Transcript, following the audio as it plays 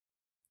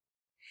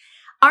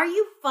Are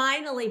you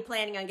finally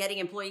planning on getting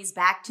employees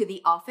back to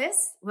the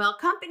office? Well,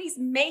 companies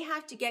may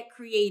have to get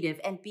creative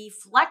and be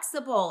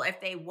flexible if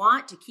they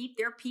want to keep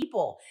their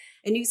people.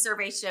 A new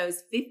survey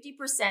shows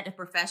 50% of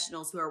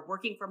professionals who are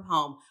working from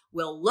home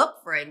will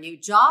look for a new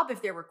job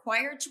if they're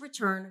required to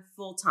return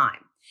full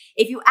time.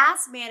 If you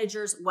ask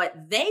managers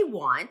what they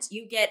want,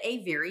 you get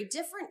a very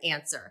different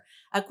answer.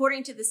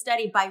 According to the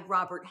study by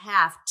Robert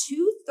Half,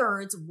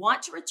 2/3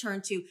 want to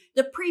return to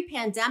the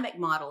pre-pandemic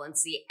model and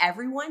see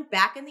everyone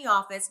back in the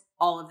office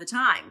all of the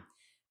time.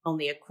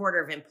 Only a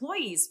quarter of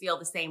employees feel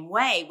the same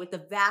way, with the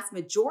vast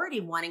majority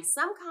wanting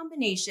some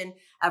combination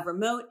of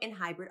remote and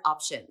hybrid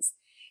options.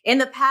 In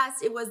the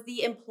past, it was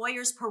the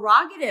employer's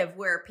prerogative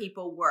where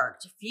people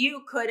worked.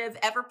 Few could have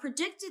ever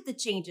predicted the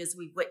changes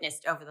we've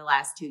witnessed over the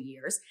last 2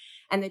 years,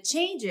 and the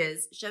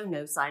changes show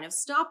no sign of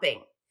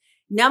stopping.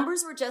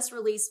 Numbers were just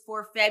released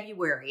for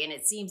February, and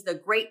it seems the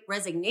Great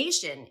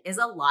Resignation is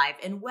alive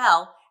and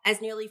well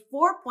as nearly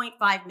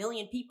 4.5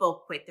 million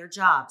people quit their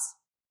jobs.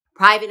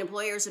 Private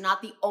employers are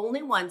not the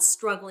only ones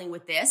struggling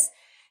with this.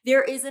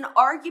 There is an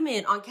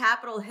argument on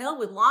Capitol Hill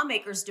with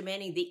lawmakers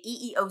demanding the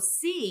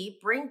EEOC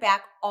bring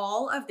back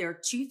all of their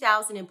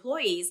 2,000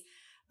 employees,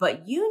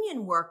 but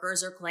union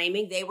workers are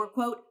claiming they were,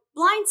 quote,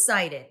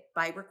 blindsided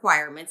by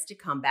requirements to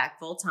come back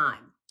full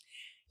time.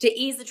 To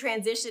ease the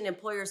transition,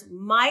 employers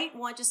might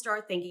want to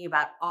start thinking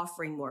about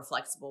offering more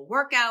flexible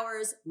work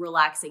hours,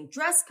 relaxing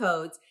dress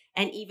codes,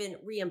 and even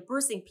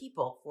reimbursing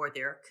people for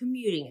their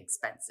commuting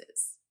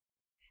expenses.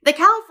 The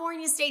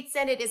California State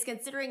Senate is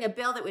considering a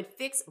bill that would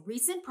fix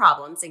recent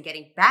problems in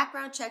getting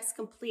background checks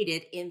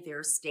completed in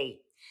their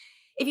state.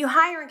 If you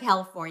hire in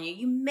California,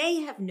 you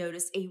may have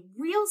noticed a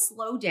real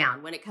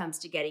slowdown when it comes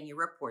to getting your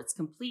reports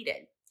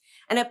completed.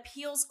 An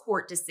appeals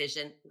court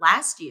decision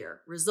last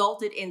year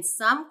resulted in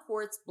some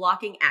courts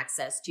blocking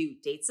access to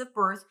dates of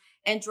birth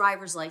and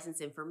driver's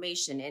license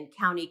information in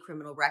county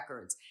criminal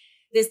records.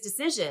 This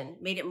decision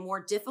made it more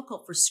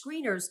difficult for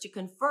screeners to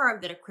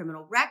confirm that a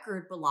criminal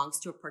record belongs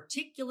to a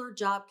particular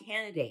job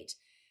candidate.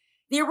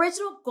 The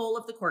original goal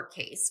of the court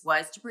case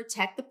was to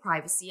protect the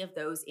privacy of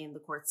those in the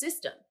court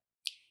system.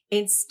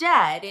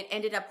 Instead, it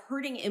ended up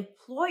hurting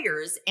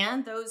employers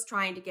and those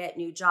trying to get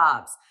new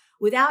jobs.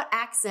 Without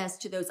access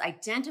to those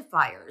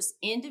identifiers,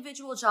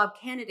 individual job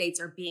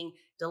candidates are being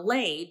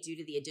delayed due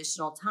to the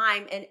additional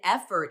time and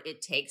effort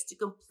it takes to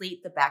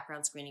complete the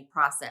background screening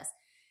process.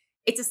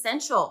 It's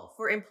essential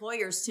for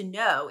employers to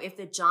know if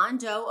the John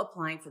Doe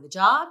applying for the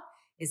job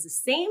is the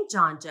same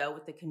John Doe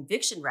with the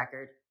conviction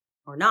record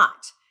or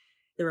not.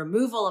 The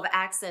removal of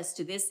access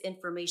to this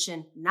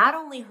information not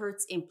only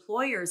hurts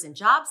employers and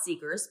job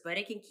seekers, but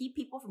it can keep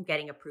people from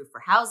getting approved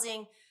for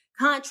housing,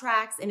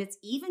 contracts, and it's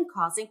even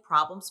causing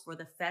problems for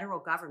the federal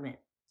government.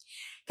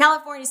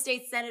 California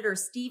State Senator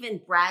Stephen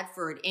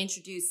Bradford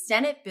introduced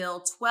Senate Bill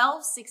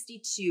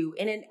 1262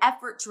 in an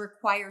effort to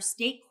require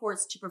state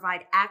courts to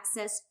provide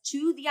access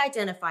to the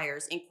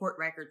identifiers in court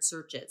record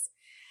searches.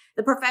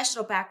 The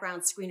Professional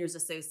Background Screeners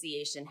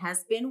Association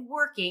has been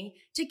working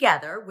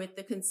together with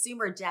the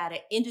Consumer Data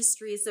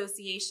Industry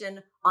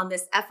Association on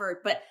this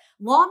effort, but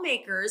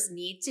lawmakers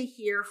need to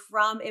hear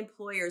from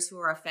employers who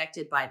are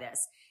affected by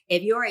this.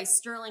 If you're a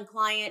Sterling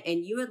client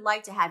and you would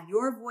like to have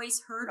your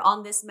voice heard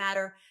on this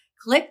matter,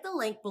 click the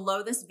link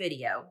below this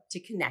video to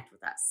connect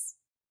with us.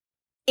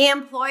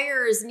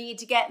 Employers need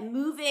to get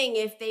moving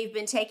if they've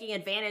been taking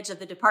advantage of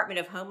the Department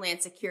of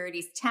Homeland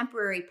Security's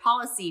temporary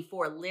policy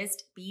for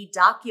List B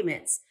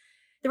documents.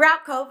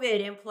 Throughout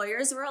COVID,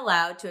 employers were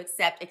allowed to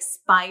accept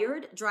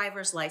expired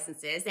driver's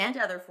licenses and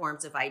other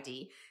forms of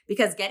ID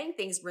because getting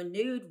things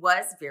renewed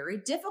was very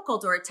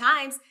difficult or at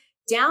times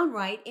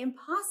downright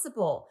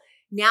impossible.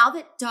 Now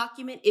that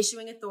document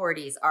issuing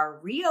authorities are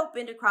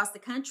reopened across the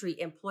country,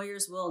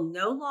 employers will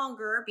no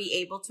longer be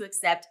able to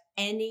accept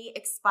any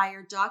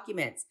expired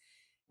documents.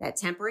 That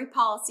temporary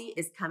policy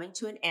is coming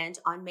to an end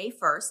on May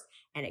 1st,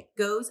 and it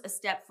goes a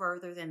step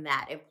further than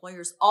that.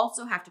 Employers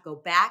also have to go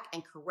back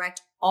and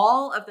correct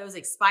all of those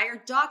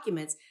expired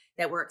documents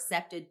that were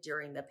accepted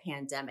during the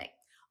pandemic.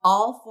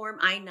 All Form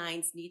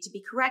I-9s need to be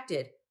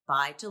corrected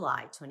by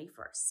July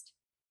 21st.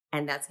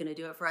 And that's going to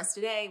do it for us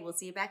today. We'll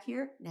see you back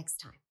here next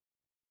time.